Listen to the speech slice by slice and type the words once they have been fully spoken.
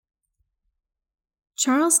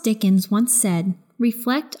Charles Dickens once said,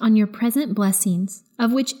 "Reflect on your present blessings,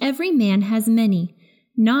 of which every man has many,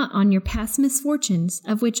 not on your past misfortunes,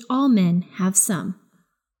 of which all men have some."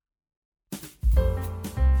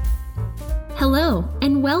 Hello,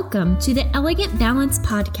 and welcome to the Elegant Balance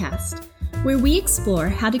Podcast, where we explore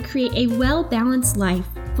how to create a well-balanced life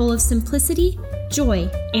full of simplicity, joy,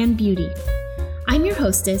 and beauty. I'm your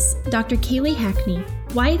hostess, Dr. Kaylee Hackney,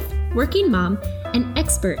 wife, working mom, and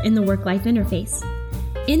expert in the work-life interface.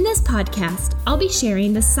 In this podcast, I'll be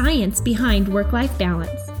sharing the science behind work-life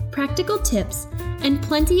balance, practical tips, and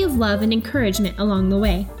plenty of love and encouragement along the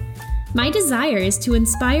way. My desire is to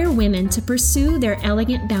inspire women to pursue their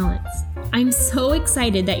elegant balance. I'm so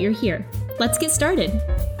excited that you're here. Let's get started.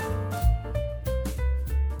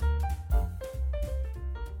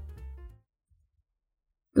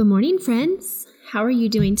 Good morning, friends. How are you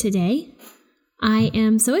doing today? I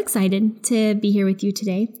am so excited to be here with you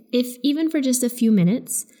today, if even for just a few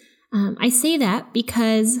minutes. I say that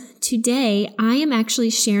because today I am actually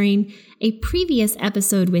sharing a previous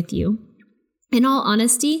episode with you. In all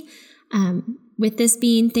honesty, with this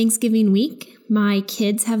being Thanksgiving week, my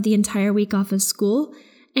kids have the entire week off of school,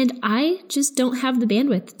 and I just don't have the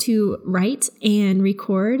bandwidth to write and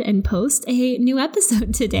record and post a new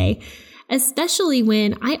episode today, especially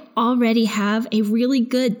when I already have a really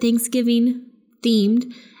good Thanksgiving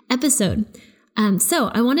themed episode. So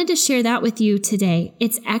I wanted to share that with you today.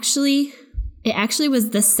 It actually was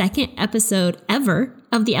the second episode ever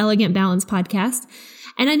of the Elegant Balance podcast.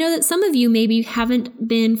 And I know that some of you maybe haven't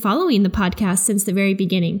been following the podcast since the very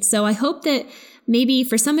beginning. So I hope that maybe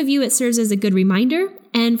for some of you, it serves as a good reminder.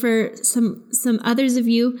 And for some others of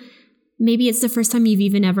you, maybe it's the first time you've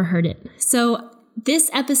even ever heard it. So this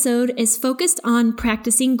episode is focused on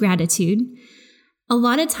practicing gratitude. A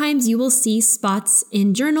lot of times you will see spots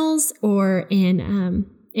in journals or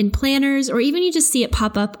in planners, or even you just see it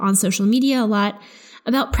pop up on social media a lot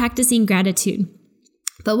about practicing gratitude.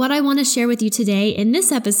 But what I want to share with you today in this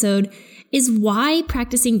episode is why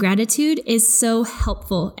practicing gratitude is so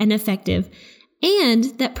helpful and effective,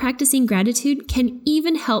 and that practicing gratitude can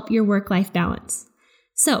even help your work-life balance.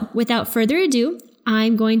 So without further ado,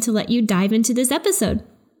 I'm going to let you dive into this episode.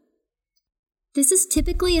 This is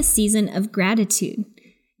typically a season of gratitude,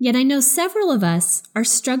 yet I know several of us are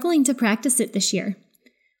struggling to practice it this year.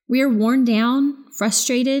 We are worn down,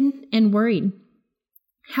 frustrated, and worried.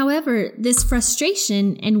 However, this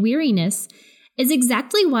frustration and weariness is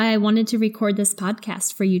exactly why I wanted to record this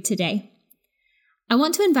podcast for you today. I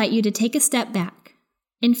want to invite you to take a step back.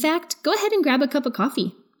 In fact, go ahead and grab a cup of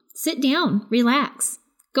coffee. Sit down, relax.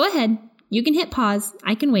 Go ahead, you can hit pause,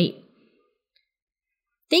 I can wait.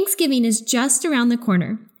 Thanksgiving is just around the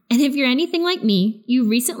corner, and if you're anything like me, you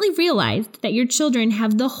recently realized that your children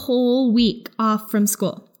have the whole week off from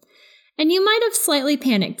school. And you might have slightly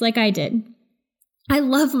panicked like I did. I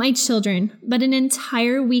love my children, but an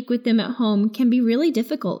entire week with them at home can be really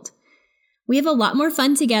difficult. We have a lot more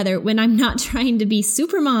fun together when I'm not trying to be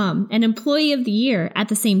super mom and employee of the year at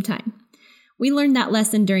the same time. We learned that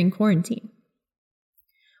lesson during quarantine.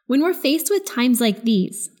 When we're faced with times like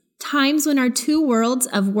these, times when our two worlds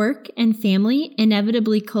of work and family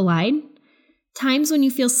inevitably collide, times when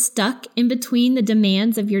you feel stuck in between the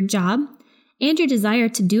demands of your job and your desire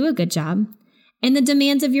to do a good job, and the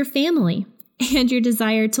demands of your family and your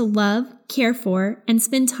desire to love, care for, and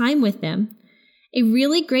spend time with them, a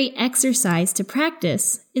really great exercise to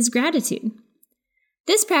practice is gratitude.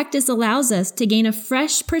 This practice allows us to gain a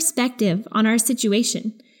fresh perspective on our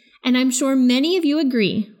situation, and I'm sure many of you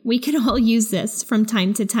agree we can all use this from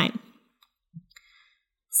time to time.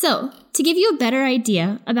 So, to give you a better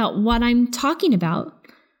idea about what I'm talking about,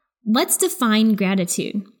 let's define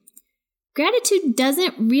gratitude. Gratitude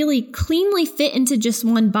doesn't really cleanly fit into just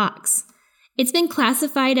one box. It's been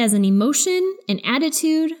classified as an emotion, an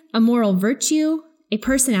attitude, a moral virtue, a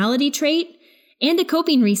personality trait, and a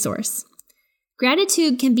coping resource.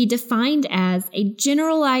 Gratitude can be defined as a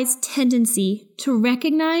generalized tendency to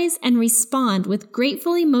recognize and respond with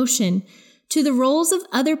grateful emotion to the roles of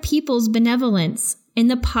other people's benevolence in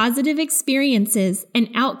the positive experiences and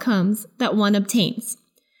outcomes that one obtains.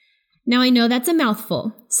 Now, I know that's a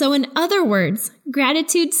mouthful. So in other words,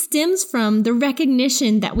 gratitude stems from the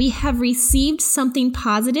recognition that we have received something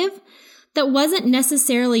positive that wasn't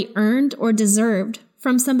necessarily earned or deserved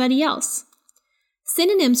from somebody else.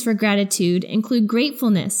 Synonyms for gratitude include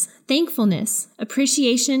gratefulness, thankfulness,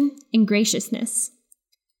 appreciation, and graciousness.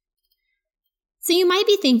 So you might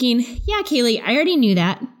be thinking, yeah, Kaylee, I already knew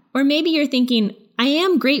that. Or maybe you're thinking, I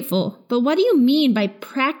am grateful, but what do you mean by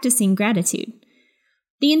practicing gratitude?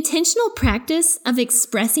 The intentional practice of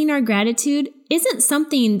expressing our gratitude isn't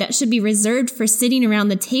something that should be reserved for sitting around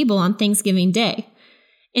the table on Thanksgiving Day.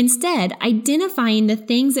 Instead, identifying the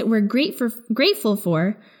things that we're grateful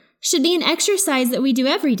for should be an exercise that we do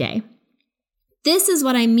every day. This is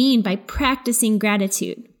what I mean by practicing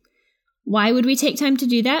gratitude. Why would we take time to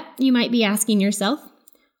do that, you might be asking yourself?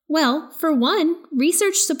 Well, for one,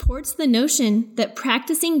 research supports the notion that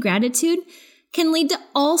practicing gratitude can lead to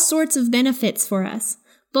all sorts of benefits for us,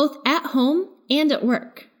 both at home and at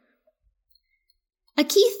work. A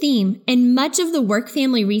key theme in much of the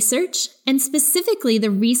work-family research, and specifically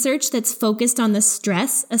the research that's focused on the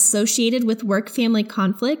stress associated with work-family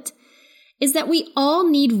conflict, is that we all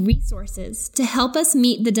need resources to help us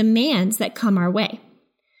meet the demands that come our way.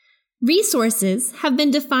 Resources have been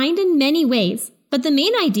defined in many ways, but the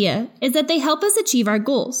main idea is that they help us achieve our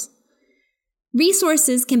goals.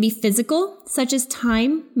 Resources can be physical, such as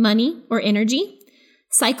time, money, or energy;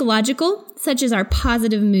 psychological, such as our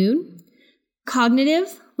positive mood;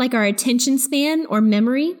 cognitive, like our attention span or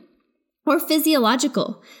memory; or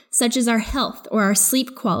physiological, such as our health or our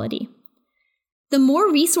sleep quality. The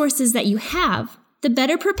more resources that you have, the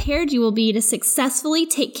better prepared you will be to successfully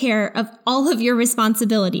take care of all of your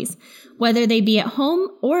responsibilities, whether they be at home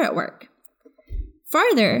or at work.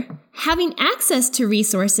 Further, having access to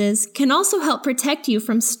resources can also help protect you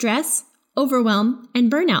from stress, overwhelm, and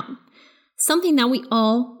burnout, something that we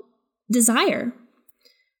all desire.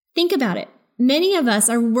 Think about it. Many of us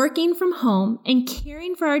are working from home and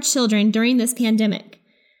caring for our children during this pandemic.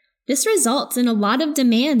 This results in a lot of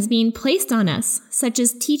demands being placed on us, such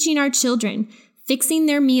as teaching our children, fixing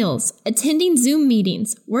their meals, attending Zoom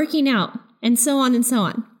meetings, working out, and so on and so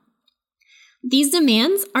on. These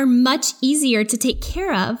demands are much easier to take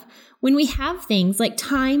care of when we have things like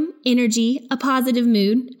time, energy, a positive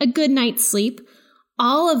mood, a good night's sleep,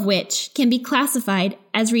 all of which can be classified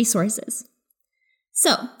as resources.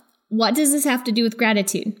 So, what does this have to do with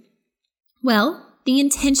gratitude? Well, the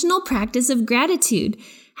intentional practice of gratitude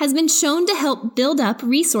has been shown to help build up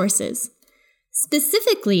resources.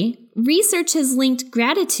 Specifically, research has linked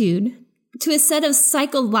gratitude to a set of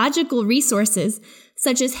psychological resources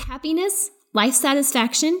such as happiness, life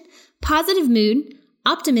satisfaction, positive mood,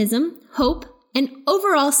 optimism, hope, and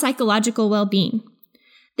overall psychological well-being.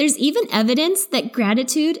 There's even evidence that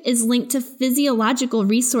gratitude is linked to physiological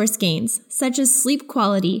resource gains, such as sleep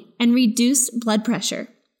quality and reduced blood pressure.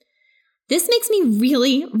 This makes me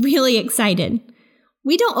really, really excited.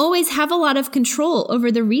 We don't always have a lot of control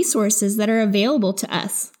over the resources that are available to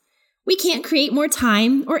us. We can't create more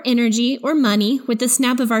time or energy or money with the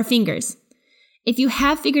snap of our fingers. If you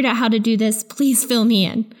have figured out how to do this, please fill me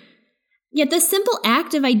in. Yet the simple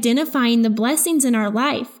act of identifying the blessings in our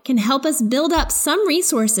life can help us build up some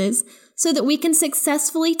resources so that we can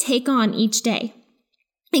successfully take on each day.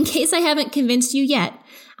 In case I haven't convinced you yet,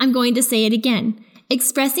 I'm going to say it again.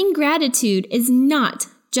 Expressing gratitude is not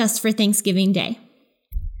just for Thanksgiving Day.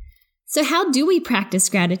 So how do we practice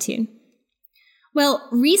gratitude? Well,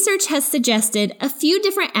 research has suggested a few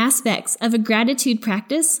different aspects of a gratitude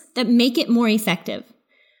practice that make it more effective.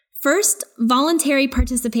 First, voluntary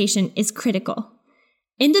participation is critical.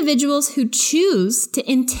 Individuals who choose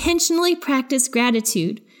to intentionally practice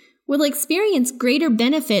gratitude will experience greater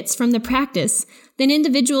benefits from the practice than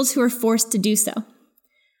individuals who are forced to do so.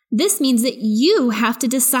 This means that you have to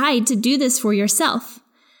decide to do this for yourself.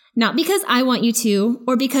 Not because I want you to,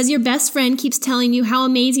 or because your best friend keeps telling you how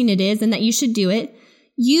amazing it is and that you should do it.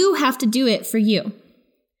 You have to do it for you.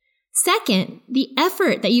 Second, the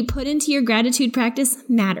effort that you put into your gratitude practice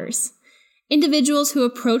matters. Individuals who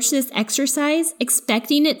approach this exercise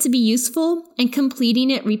expecting it to be useful and completing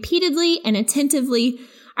it repeatedly and attentively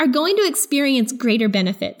are going to experience greater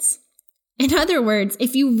benefits. In other words,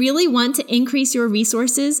 if you really want to increase your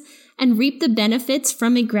resources and reap the benefits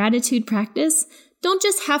from a gratitude practice, don't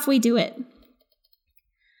just halfway do it.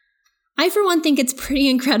 I, for one, think it's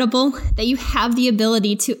pretty incredible that you have the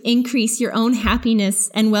ability to increase your own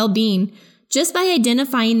happiness and well-being just by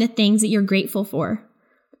identifying the things that you're grateful for.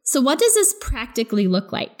 So what does this practically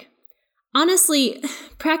look like? Honestly,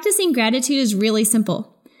 practicing gratitude is really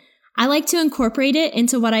simple. I like to incorporate it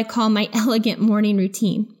into what I call my elegant morning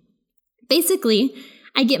routine. Basically,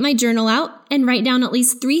 I get my journal out and write down at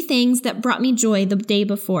least 3 things that brought me joy the day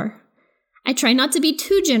before. I try not to be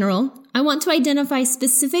too general. I want to identify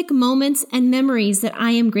specific moments and memories that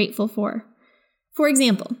I am grateful for. For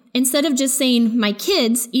example, instead of just saying my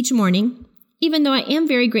kids each morning, even though I am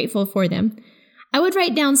very grateful for them, I would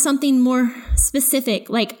write down something more specific,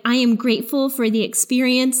 like I am grateful for the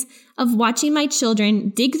experience of watching my children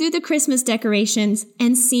dig through the Christmas decorations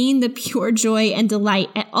and seeing the pure joy and delight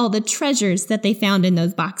at all the treasures that they found in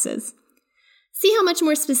those boxes. See how much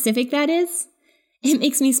more specific that is? It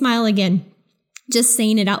makes me smile again, just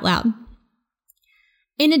saying it out loud.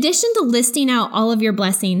 In addition to listing out all of your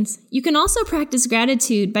blessings, you can also practice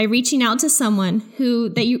gratitude by reaching out to someone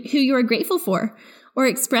who you are grateful for, or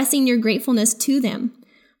expressing your gratefulness to them.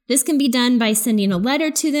 This can be done by sending a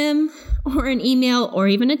letter to them, or an email, or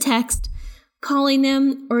even a text, calling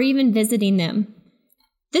them, or even visiting them.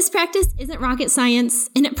 This practice isn't rocket science,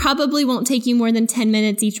 and it probably won't take you more than 10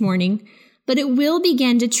 minutes each morning, but it will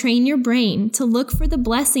begin to train your brain to look for the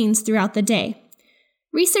blessings throughout the day.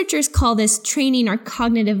 Researchers call this training our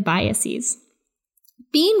cognitive biases.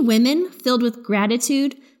 Being women filled with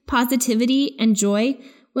gratitude, positivity, and joy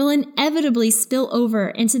will inevitably spill over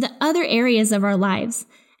into the other areas of our lives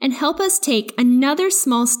and help us take another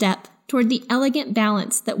small step toward the elegant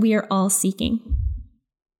balance that we are all seeking.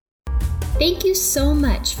 Thank you so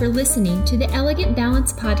much for listening to the Elegant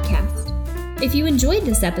Balance podcast. If you enjoyed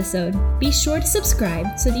this episode, be sure to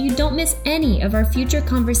subscribe so that you don't miss any of our future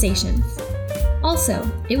conversations. Also,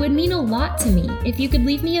 it would mean a lot to me if you could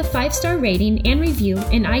leave me a 5-star rating and review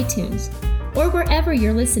in iTunes or wherever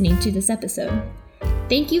you're listening to this episode.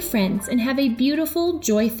 Thank you, friends, and have a beautiful,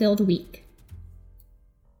 joy-filled week.